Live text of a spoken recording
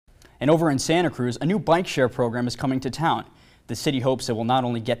And over in Santa Cruz, a new bike share program is coming to town. The city hopes it will not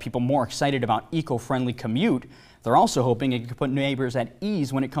only get people more excited about eco-friendly commute, they're also hoping it can put neighbors at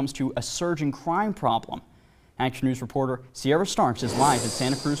ease when it comes to a surging crime problem. Action News reporter Sierra Starks is live in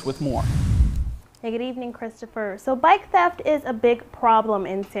Santa Cruz with more. Hey, good evening, Christopher. So bike theft is a big problem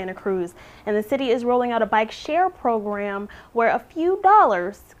in Santa Cruz, and the city is rolling out a bike share program where a few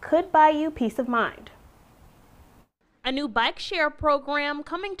dollars could buy you peace of mind. A new bike share program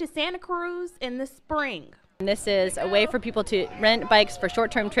coming to Santa Cruz in the spring. This is a way for people to rent bikes for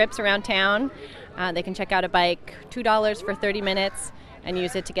short-term trips around town. They can check out a bike, $2 for 30 minutes, and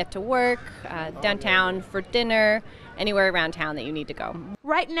use it to get to work, downtown for dinner, anywhere around town that you need to go.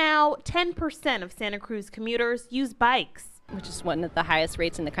 Right now, 10% of Santa Cruz commuters use bikes, which is one of the highest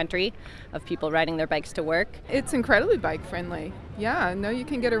rates in the country of people riding their bikes to work. It's incredibly bike friendly. Yeah, no, you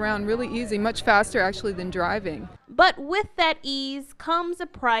can get around really easy, much faster actually than driving. But with that ease comes a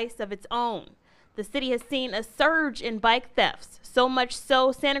price of its own. The city has seen a surge in bike thefts, so much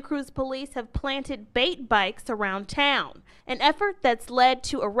so Santa Cruz police have planted bait bikes around town, an effort that's led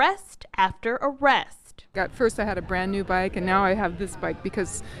to arrest after arrest. At first I had a brand new bike, and now I have this bike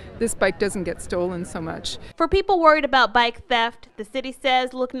because this bike doesn't get stolen so much. For people worried about bike theft, the city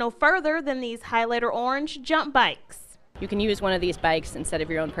says look no further than these highlighter orange jump bikes. You can use one of these bikes instead of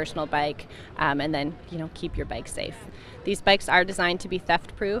your own personal bike, and then keep your bike safe. These bikes are designed to be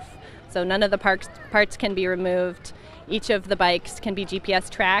theft proof, so none of the parts can be removed. Each of the bikes can be GPS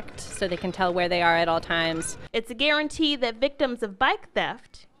tracked so they can tell where they are at all times. It's a guarantee that victims of bike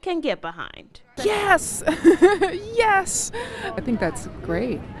theft can get behind. Yes! Yes! I think that's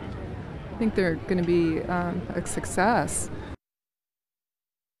great. I think they're going to be a success.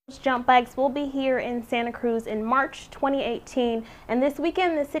 Jump bikes will be here in Santa Cruz in March 2018, and this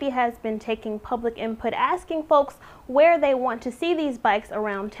weekend the city has been taking public input, asking folks where they want to see these bikes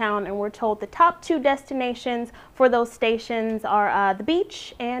around town, and we're told the top 2 destinations for those stations are the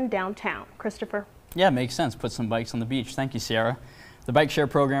beach and downtown. Christopher? Yeah, makes sense. Put some bikes on the beach. Thank you, Sierra. The bike share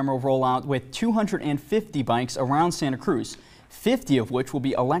program will roll out with 250 bikes around Santa Cruz, 50 of which will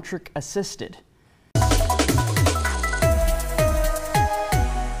be electric assisted.